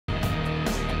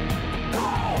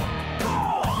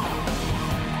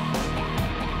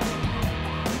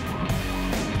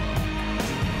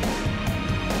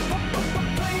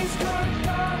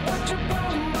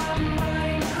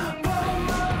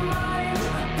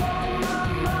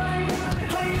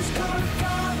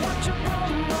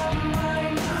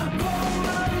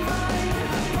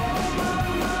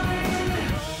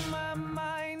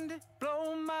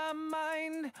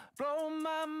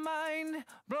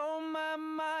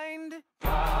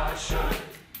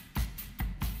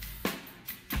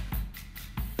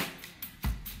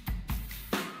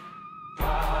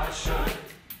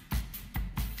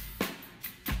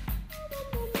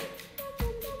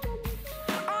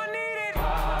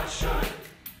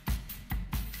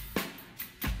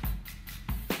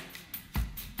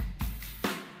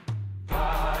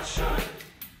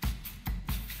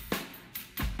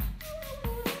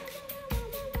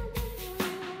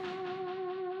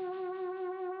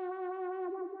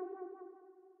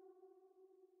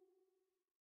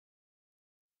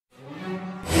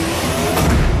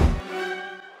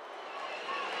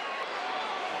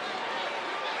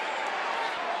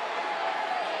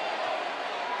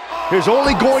There's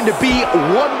only going to be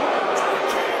one.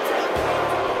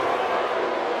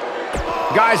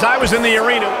 Guys, I was in the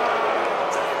arena.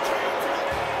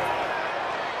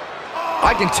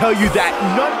 I can tell you that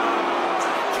none.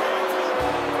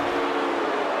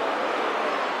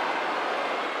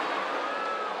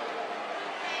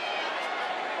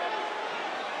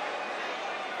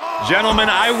 Gentlemen,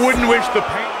 I wouldn't wish the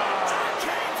pain.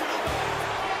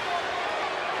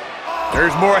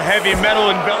 There's more heavy metal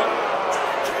enveloped.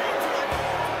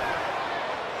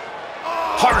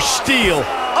 Harsh steel.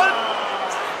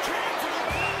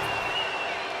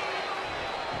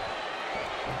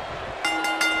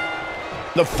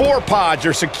 The four pods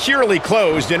are securely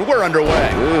closed and we're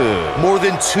underway. More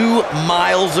than 2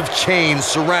 miles of chains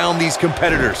surround these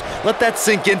competitors. Let that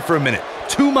sink in for a minute.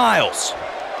 2 miles.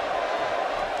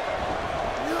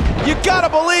 You gotta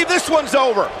believe this one's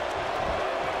over.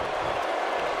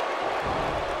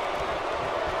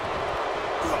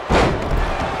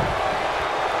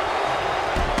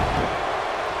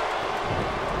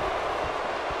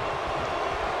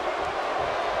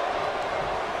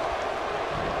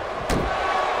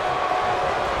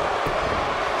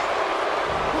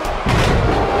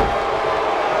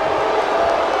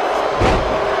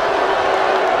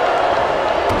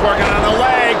 Working on the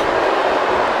leg.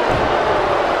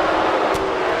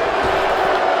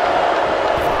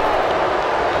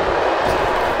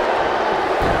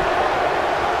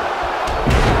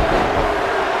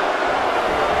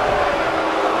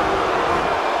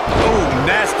 Oh,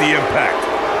 nasty impact.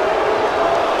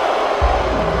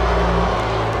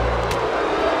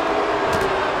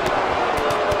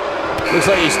 Looks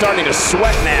like he's starting to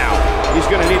sweat now. He's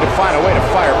gonna need to find a way to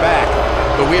fire back.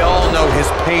 But we all know his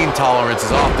pain tolerance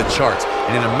is off the charts.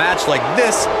 And in a match like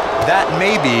this, that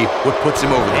may be what puts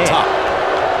him over the top.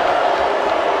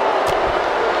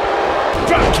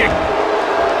 Drop kick.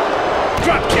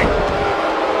 Drop kick.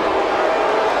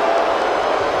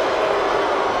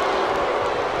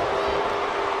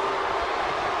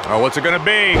 Oh, what's it gonna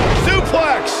be?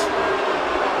 Suplex!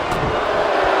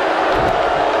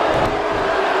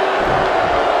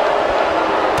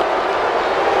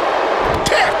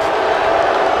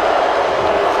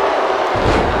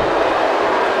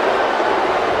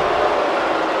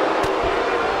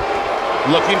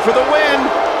 Looking for the win.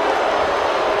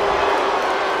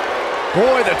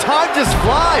 Boy, the time just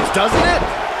flies, doesn't it?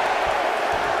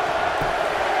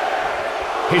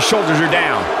 His shoulders are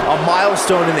down. A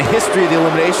milestone in the history of the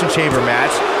Elimination Chamber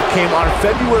match came on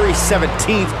February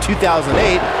 17th,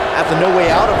 2008 at the No Way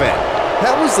Out event.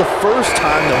 That was the first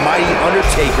time the mighty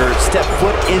Undertaker stepped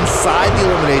foot inside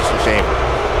the Elimination Chamber.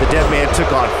 The Dead Man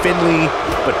took on Finlay,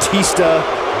 Batista,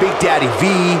 Big Daddy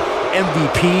V,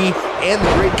 MVP, and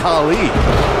the Great Khali.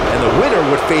 And the winner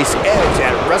would face Edge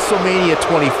at WrestleMania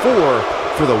 24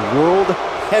 for the World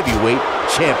Heavyweight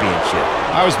Championship.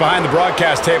 I was behind the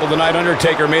broadcast table the night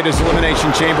Undertaker made his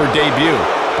Elimination Chamber debut.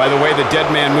 By the way the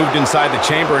Dead Man moved inside the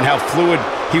chamber and how fluid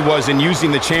he was in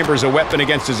using the chamber as a weapon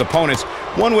against his opponents,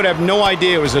 one would have no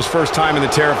idea it was his first time in the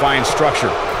terrifying structure.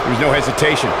 There was no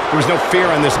hesitation. There was no fear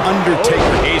on this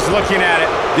Undertaker. He's looking at it.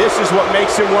 This is what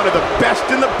makes him one of the best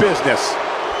in the business.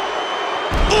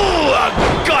 Ooh, a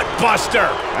gut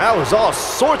buster. That was all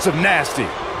sorts of nasty.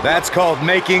 That's called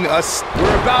making us.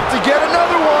 We're about to get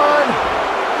another one.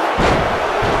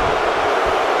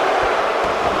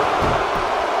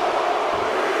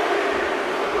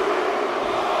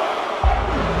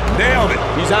 Nailed it.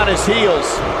 He's on his heels.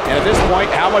 And at this point,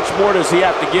 how much more does he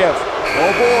have to give?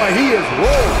 Oh boy, he is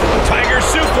rolling. Tiger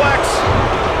suplex.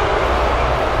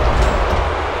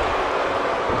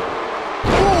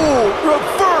 Ooh,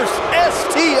 reverse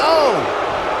STO.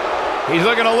 He's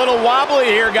looking a little wobbly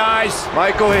here, guys.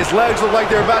 Michael, his legs look like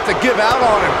they're about to give out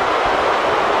on him.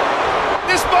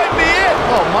 This might be it.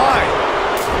 Oh my.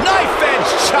 Knife edge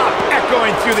chop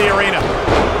echoing through the arena.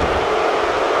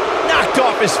 Knocked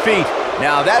off his feet.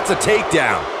 Now that's a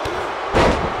takedown.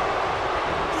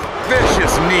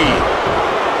 Vicious knee.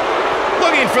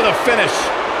 Looking for the finish.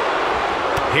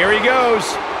 Here he goes.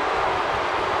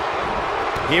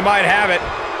 He might have it.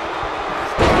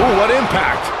 Ooh, what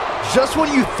impact. Just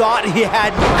when you thought he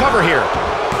had cover here.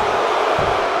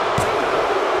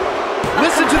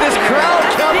 Listen to this crowd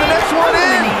count the next one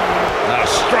in.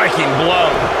 striking blow.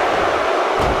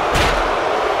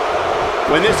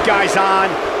 When this guy's on,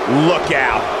 look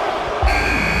out.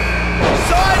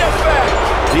 Side effect!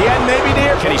 The end may be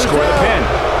near. Can he score the pin?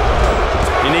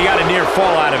 And he got a near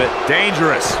fall out of it.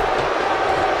 Dangerous.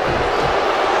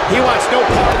 He wants no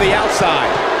part of the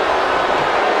outside.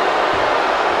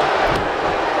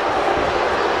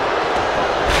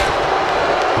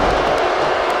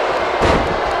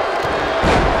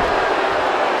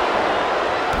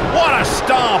 What a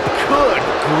stomp. Good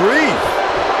grief.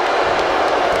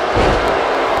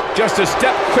 Just a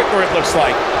step quicker, it looks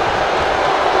like.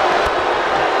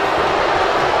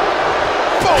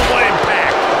 Boom, what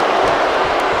impact.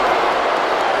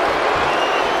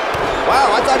 Wow,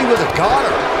 I thought he was a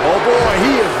goner. Oh boy,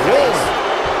 he is rolling.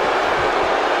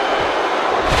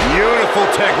 Beautiful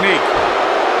technique.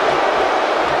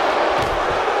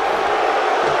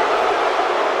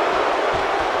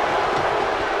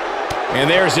 And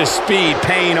there's his speed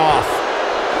paying off.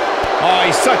 Oh,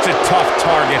 he's such a tough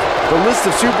target. The list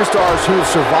of superstars who have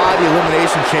survived the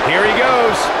Elimination Chamber. Here he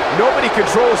goes. Nobody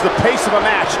controls the pace of a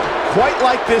match quite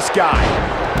like this guy.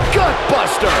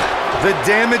 Gutbuster. The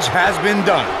damage has been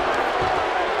done.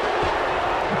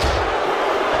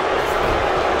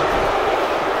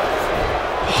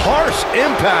 Harsh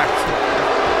impact.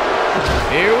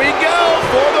 Here we go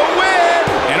for the win.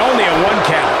 And only a 1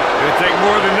 count. Gonna take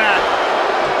more than that.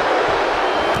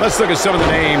 Let's look at some of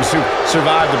the names who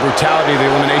survived the brutality of the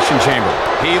Elimination Chamber.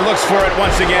 He looks for it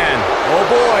once again. Oh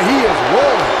boy, he is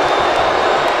rolling.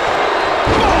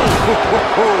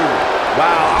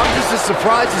 Wow, I'm just as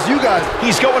surprised as you guys.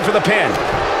 He's going for the pin.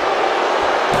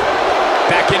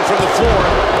 Back in from the floor.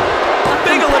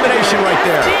 Big elimination right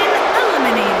there.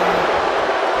 Eliminated.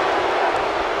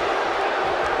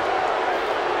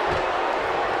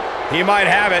 He might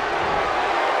have it.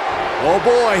 Oh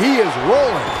boy, he is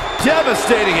rolling.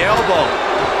 Devastating elbow.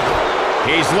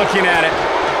 He's looking at it.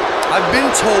 I've been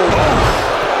told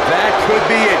that could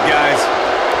be it, guys.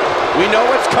 We know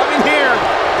what's coming here.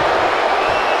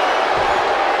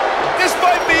 This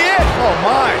might be it. Oh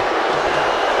my.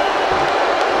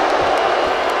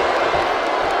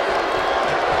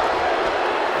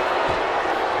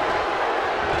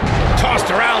 Tossed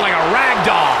around like a rag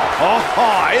doll. Oh,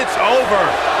 it's over.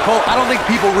 Cole, I don't think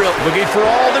people realize. Looking for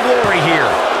all the glory here.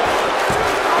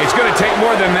 It's going to take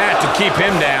more than that to keep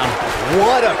him down.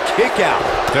 What a kick out.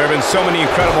 There have been so many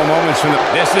incredible moments from the...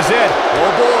 This is it.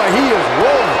 Oh boy, he is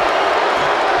rolling.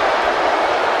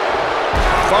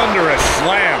 Thunderous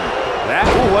slam. That,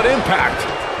 ooh, what impact.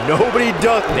 Nobody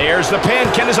does. There's the pin.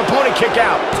 Can his opponent kick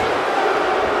out?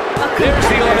 There's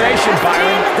the elimination,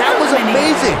 Byron. That was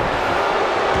amazing.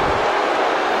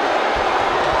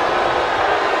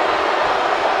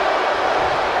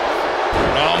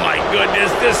 Oh my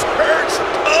goodness, this hurts.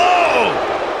 Oh!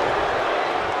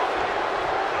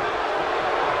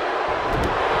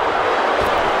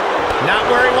 Not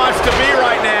where he wants to be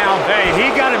right now. Hey,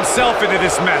 he got himself into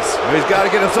this mess. He's got to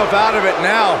get himself out of it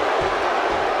now.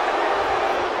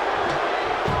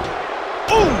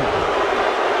 Ooh!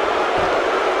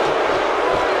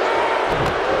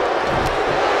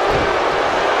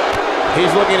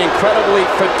 He's looking incredibly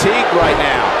fatigued right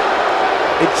now.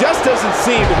 It just doesn't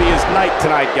seem to be his night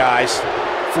tonight, guys.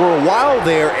 For a while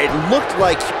there, it looked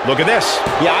like... Look at this.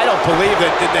 Yeah, I don't believe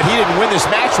that he didn't win this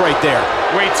match right there.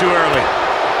 Way too early.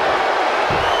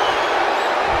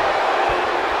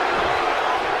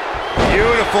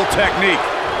 Beautiful technique.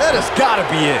 That has got to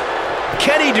be it.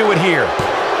 Can he do it here?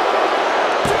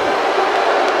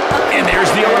 And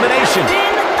there's the elimination.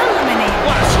 Eliminated.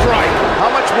 What a strike. How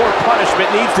much more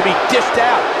punishment needs to be dished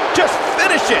out? Just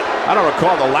finish it. I don't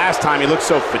recall the last time he looked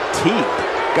so fatigued.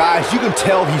 Guys, you can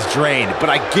tell he's drained, but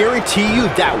I guarantee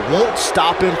you that won't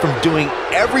stop him from doing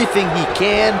everything he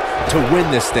can to win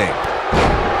this thing.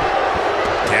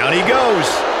 Down he goes.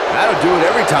 That'll do it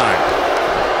every time.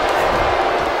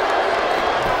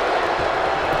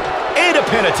 And a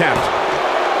pin attempt.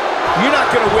 You're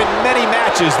not going to win many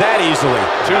matches that easily.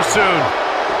 Too soon.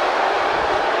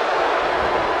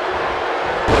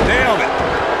 Nailed it.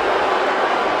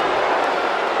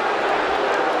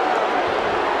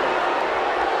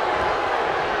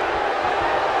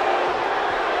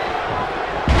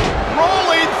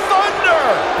 Rolling thunder.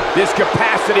 This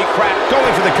capacity crap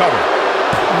going for the cover.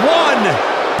 1,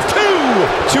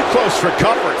 2. Too close for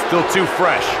comfort. Still too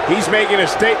fresh. He's making a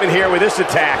statement here with this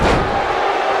attack.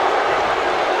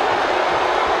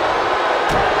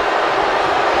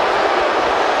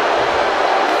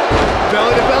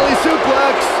 Belly-to-belly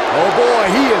suplex. Oh boy,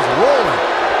 he is rolling.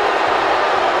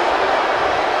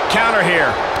 Counter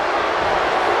here.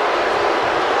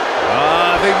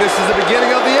 I think this is the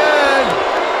beginning of the end.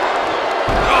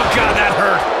 Oh,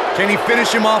 Can he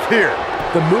finish him off here?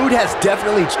 The mood has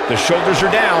definitely... The shoulders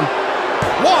are down.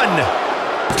 1,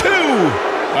 2.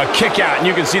 A kick out, and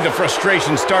you can see the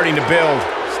frustration starting to build.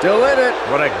 Still in it.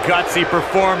 What a gutsy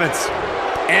performance.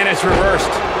 And it's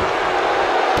reversed.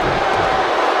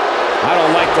 I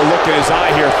don't like the look in his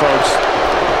eye here, folks.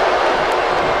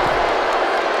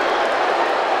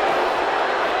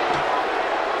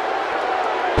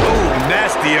 Ooh,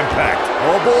 nasty impact.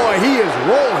 Oh boy, he is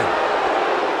rolling.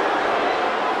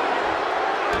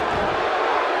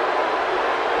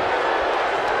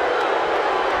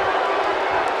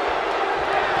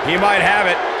 He might have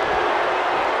it.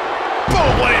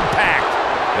 Boom, what impact.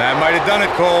 That might have done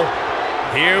it, Cole.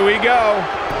 Here we go.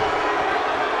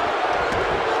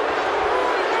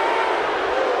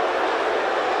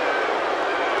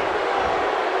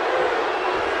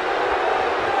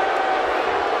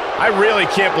 I really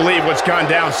can't believe what's gone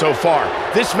down so far.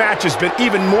 This match has been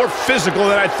even more physical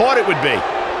than I thought it would be.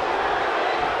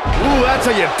 Ooh, that's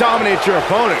how you dominate your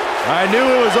opponent. I knew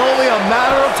it was only a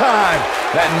matter of time.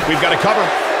 We've got to cover.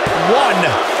 1,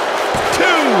 2.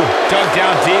 Dug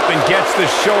down deep and gets the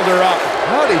shoulder up.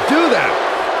 How'd he do that?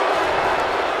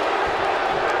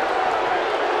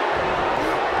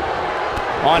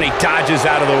 On, he dodges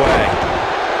out of the way.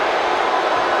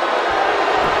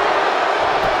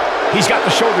 He's got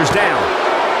the shoulders down.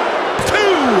 2.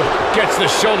 Gets the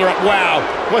shoulder up. Wow,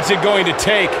 what's it going to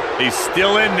take? He's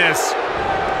still in this.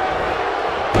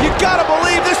 You gotta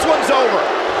believe this one's over.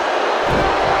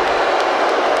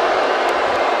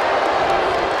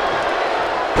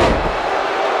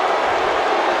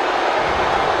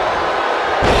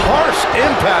 Harsh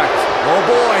impact. Oh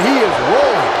boy, he is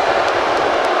rolling.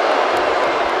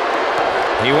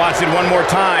 He wants it one more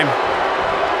time.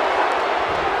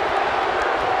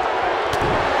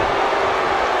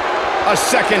 A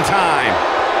second time.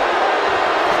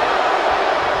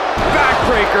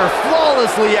 Backbreaker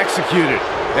flawlessly executed.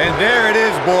 And there it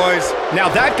is, boys. Now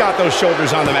that got those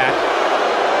shoulders on the mat.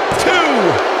 2,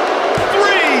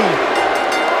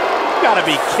 3. Gotta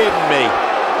be kidding me.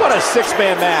 What a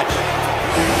six-man match.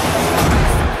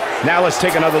 Now let's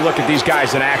take another look at these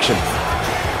guys in action.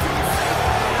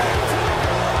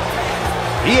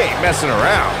 He ain't messing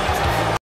around.